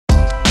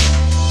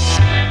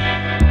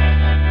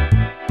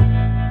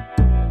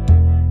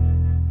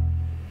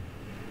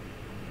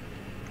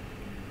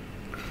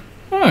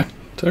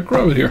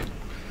TechRabbit here.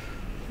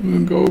 We're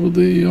going to go over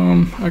the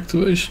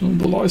activation of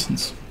the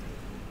license.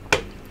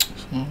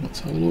 So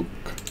let's have a look.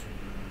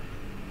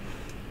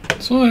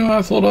 So anyway,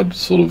 I thought I'd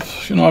sort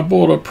of, I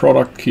bought a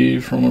product key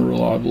from a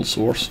reliable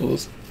source, so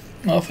there's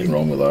nothing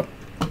wrong with that.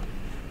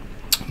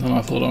 And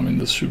I thought,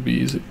 this should be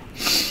easy.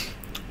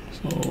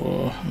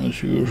 So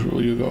as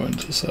usual, you go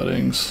into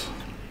settings,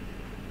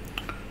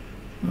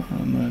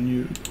 and then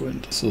you go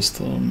into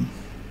system,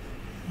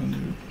 and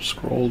you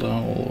scroll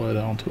down all the way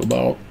down to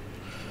about,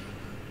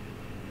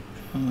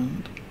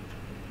 and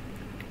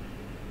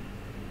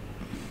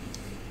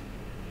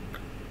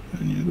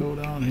you go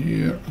down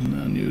here, and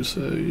then you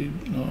say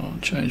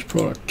change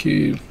product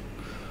key,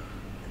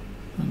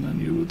 and then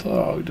you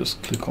would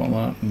just click on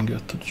that and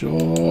get the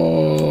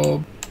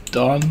job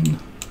done.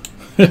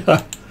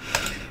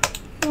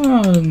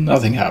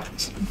 Nothing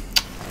happens.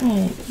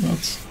 Well,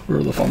 that's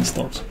where the fun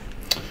starts.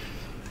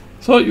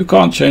 So you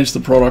can't change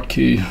the product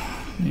key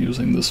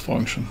using this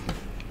function,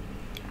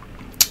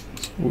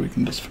 so we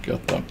can just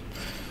forget that.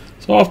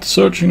 So after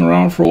searching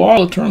around for a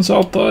while, it turns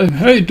out that,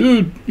 hey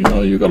dude,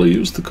 you gotta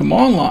use the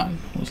command line.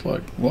 I was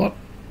like, what?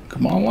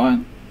 Command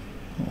line?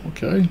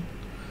 Okay.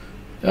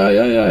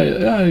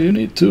 Yeah, you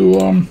need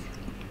to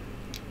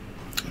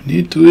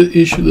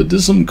issue the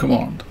Dism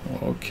command.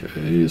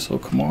 Okay, so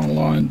command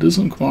line,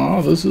 Dism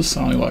command. This is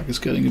sounding like it's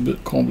getting a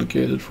bit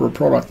complicated for a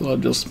product that I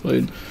just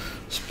spend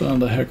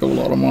a heck of a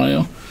lot of money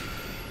on.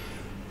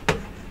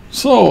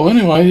 So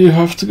anyway, you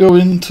have to go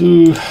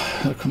into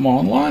the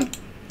command line.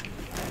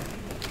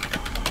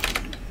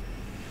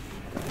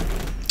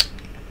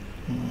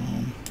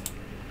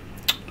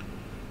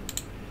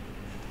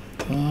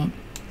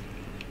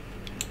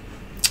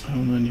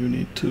 And then you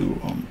need to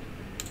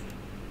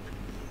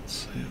let's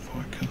see if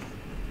I can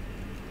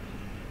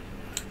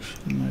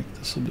actually make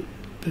this a bit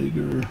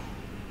bigger.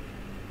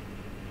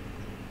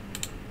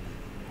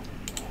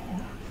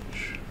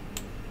 Orange.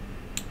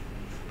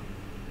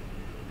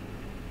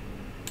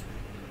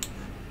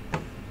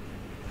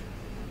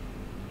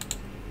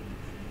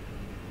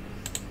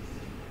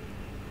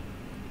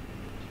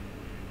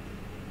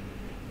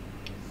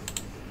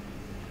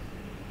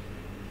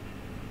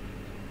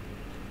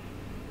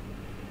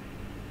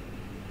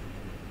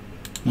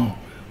 No,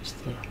 it was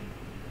there.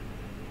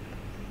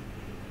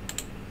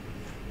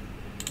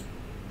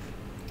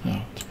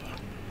 Oh, it's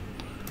better.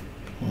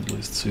 I'll at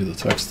least see the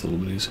text a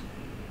little bit easy.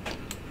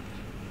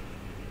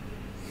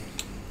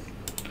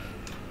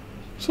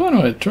 So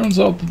anyway, it turns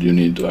out that you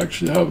need to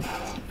actually have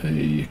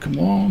a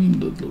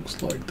command that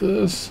looks like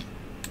this.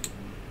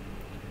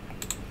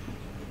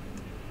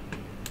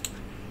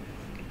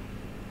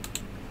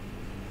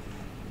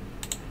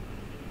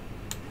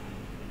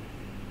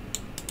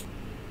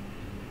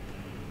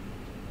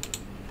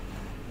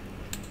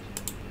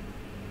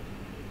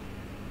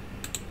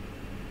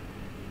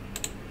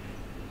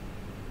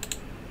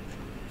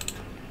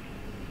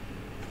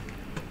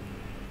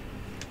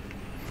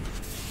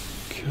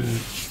 Okay,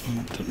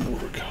 that didn't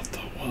work out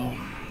that well.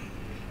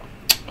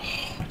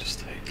 Oh, I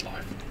just hate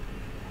life.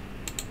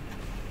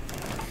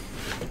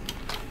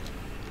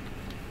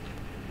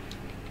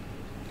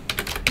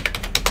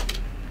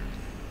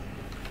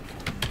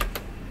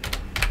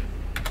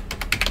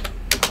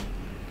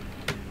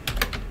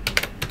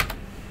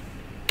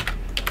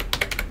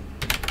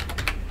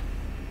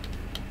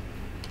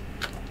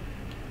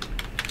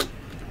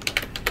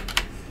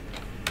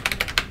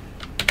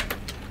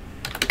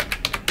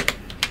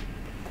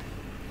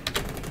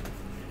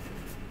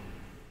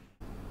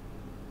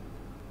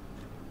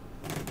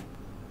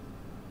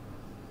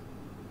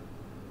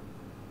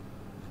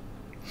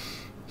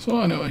 So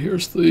anyway,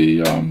 here's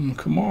the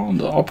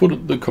command. I'll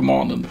put the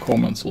command in the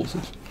comments also.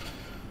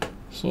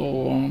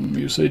 So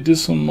you say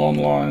Dism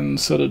online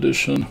set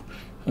edition,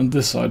 and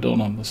this I don't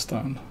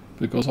understand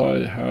because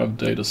I have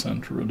data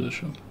center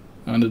edition,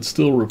 and it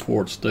still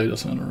reports data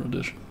center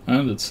edition,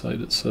 and it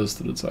says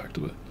that it's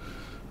activated,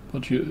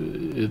 but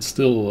it's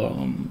still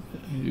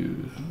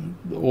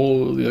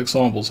all the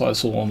examples I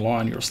saw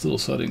online, you're still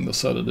setting the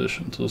set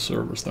edition to the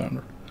server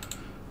standard,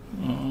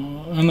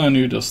 and then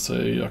you just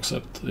say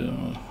accept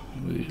the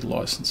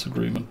license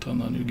agreement,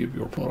 and then you give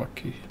your product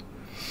key.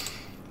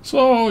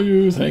 So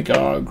you think,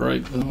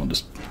 great, I'll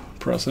just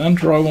press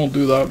enter. I won't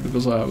do that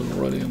because I have it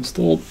already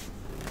installed.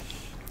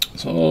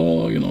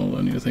 So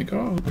then you think,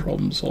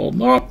 problem solved.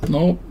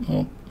 No.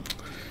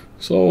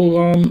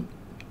 So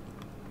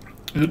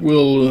it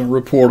will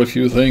report a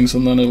few things,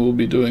 and then it will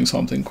be doing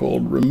something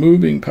called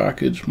removing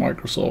package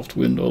Microsoft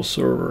Windows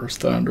Server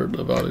Standard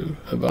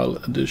Eval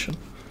Edition,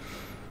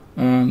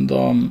 and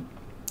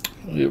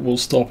it will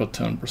stop at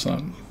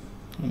 10%.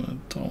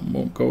 And it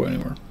won't go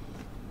anywhere,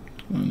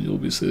 and you'll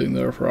be sitting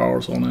there for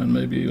hours on end,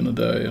 maybe even a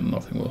day, and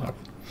nothing will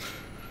happen.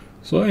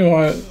 So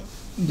anyway, I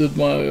did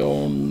my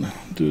own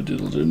due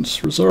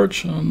diligence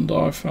research, and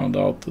I found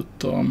out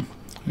that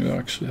you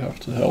actually have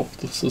to help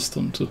the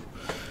system to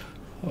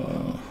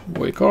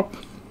wake up,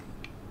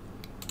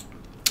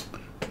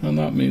 and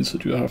that means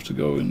that you have to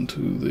go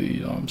into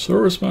the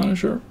service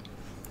manager.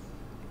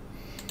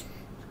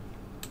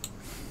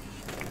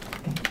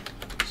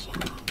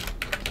 Service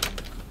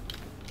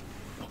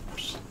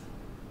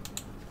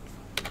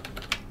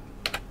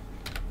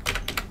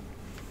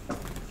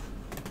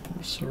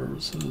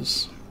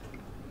services,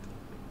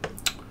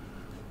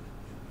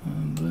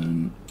 and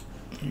then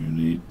you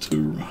need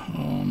to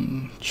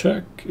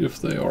check if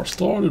they are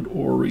started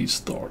or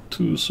restart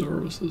 2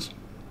 services.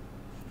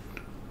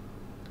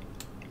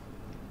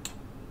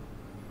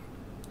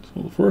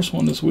 So the first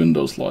one is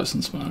Windows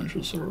License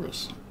Manager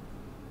service.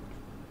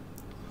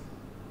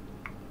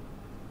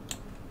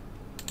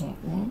 That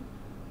one,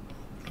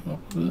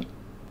 up a bit.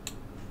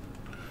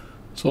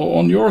 So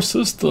on your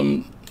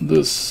system,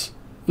 this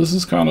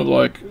is kind of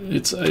like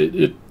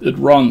it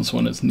runs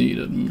when it's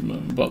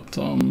needed, but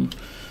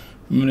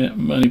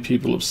many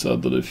people have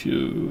said that if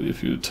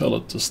you tell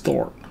it to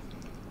start,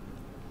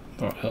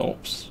 that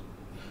helps.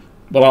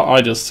 But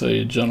I just say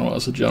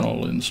as a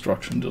general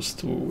instruction, just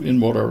to, in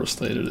whatever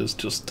state it is,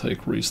 just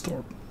take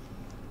restart.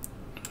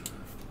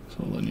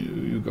 So then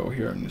you go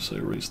here and you say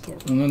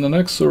restart. And then the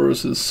next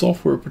service is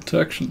Software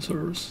Protection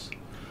Service.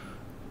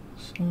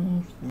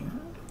 Software.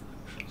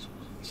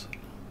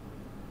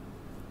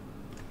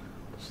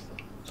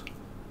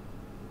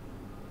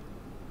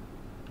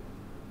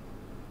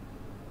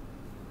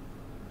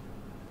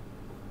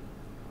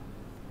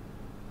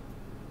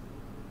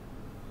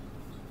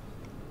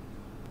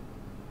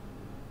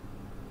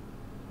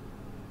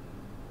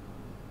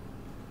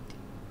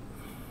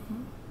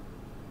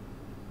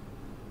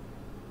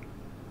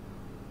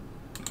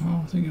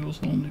 I think it was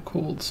only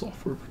called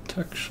Software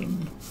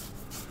Protection.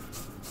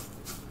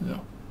 Yeah.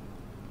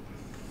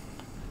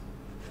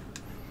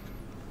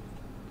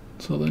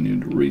 So then you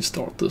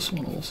restart this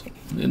one also,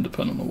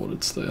 independent of what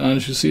it's there. And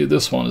as you see,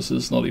 this one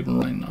is not even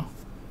running now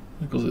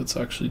because it's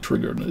actually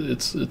triggered.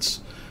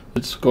 It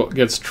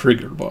gets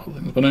triggered by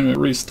things. But anyway,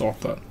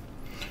 restart that,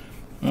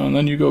 and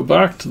then you go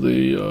back to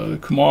the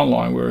command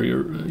line where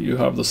you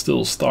have the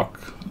still stuck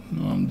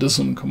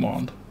Dism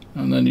command.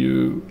 And then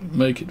you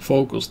make it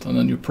focused, and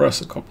then you press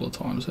a couple of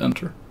times,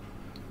 enter.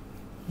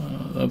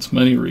 That's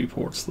many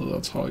reports, so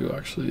that's how you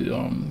actually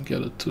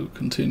get it to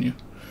continue.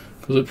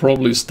 Because it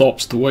probably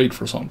stops to wait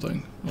for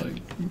something,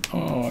 like,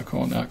 oh, I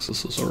can't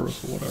access the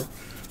service or whatever.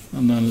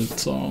 And then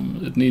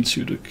it needs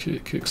you to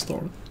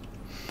kickstart it.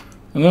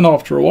 And then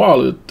after a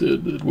while,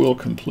 it will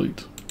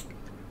complete.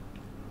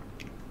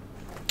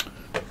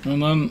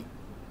 And then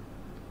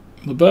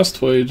the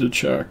best way to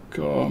check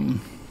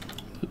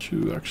that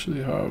you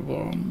actually have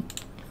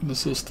the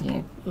system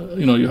up,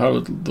 you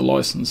have the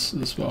license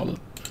is valid,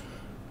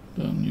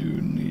 then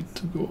you need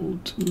to go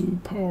to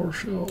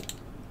PowerShell.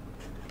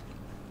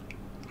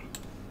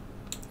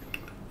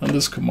 And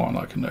this command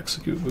I can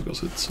execute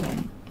because it's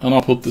and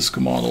I'll put this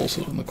command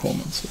also in the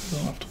comments, so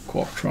you don't have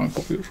to try and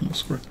copy it from the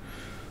screen.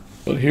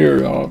 But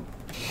here,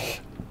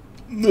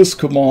 this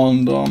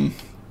command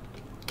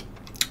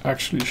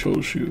actually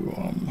shows you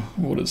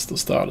what is the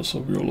status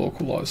of your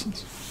local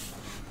license.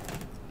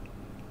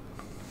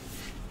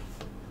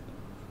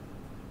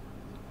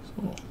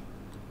 So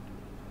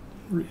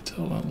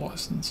retail and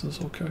license is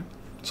okay.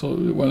 So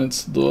when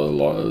it's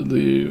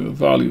the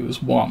value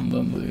is 1,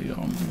 then the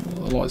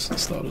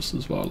license status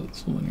is valid.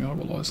 So then you have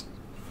a license.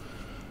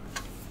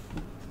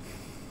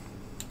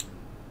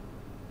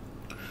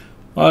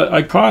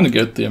 I kind of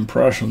get the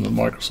impression that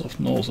Microsoft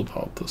knows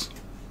about this,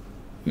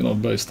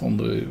 based on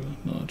the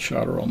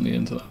chatter on the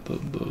internet.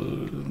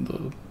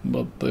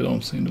 But they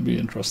don't seem to be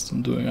interested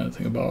in doing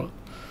anything about it,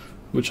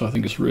 which I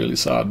think is really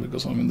sad,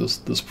 because I mean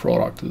this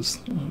product is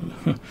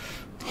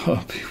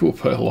people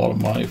pay a lot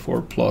of money for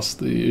it. Plus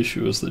the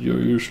issue is that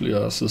you're usually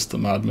a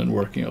system admin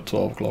working at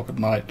 12 o'clock at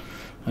night,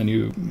 and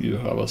you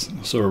have a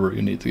server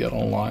you need to get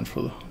online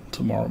for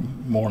tomorrow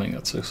morning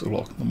at 6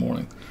 o'clock in the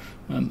morning.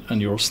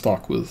 And you're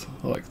stuck with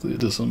like the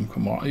Dism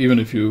command. Even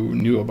if you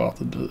knew about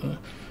the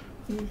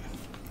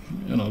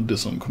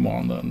Dism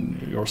command,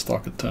 then you're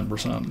stuck at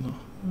 10%.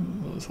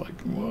 It's like,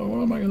 well,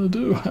 what am I going to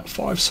do? I have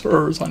 5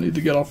 servers. I need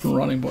to get up and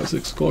running by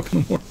 6 o'clock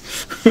in the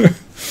morning.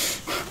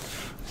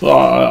 So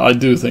I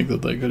do think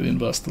that they could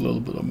invest a little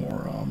bit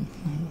more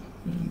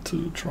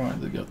into trying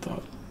to get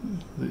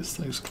these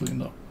things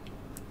cleaned up.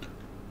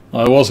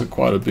 It was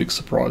quite a big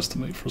surprise to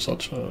me for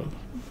such a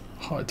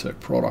high-tech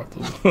product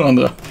and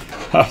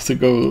have to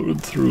go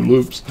through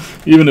loops.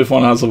 Even if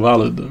one has a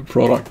valid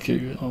product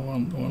key,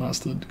 one has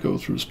to go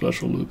through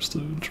special loops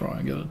to try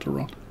and get it to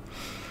run.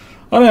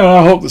 Anyway,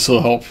 I hope this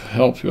will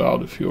help you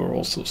out if you're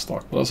also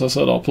stuck. But as I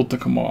said, I'll put the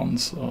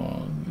commands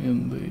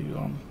in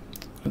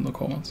the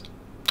comments.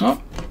 I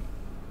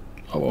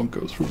won't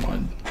go through my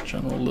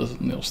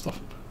general stuff.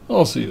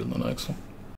 I'll see you in the next one.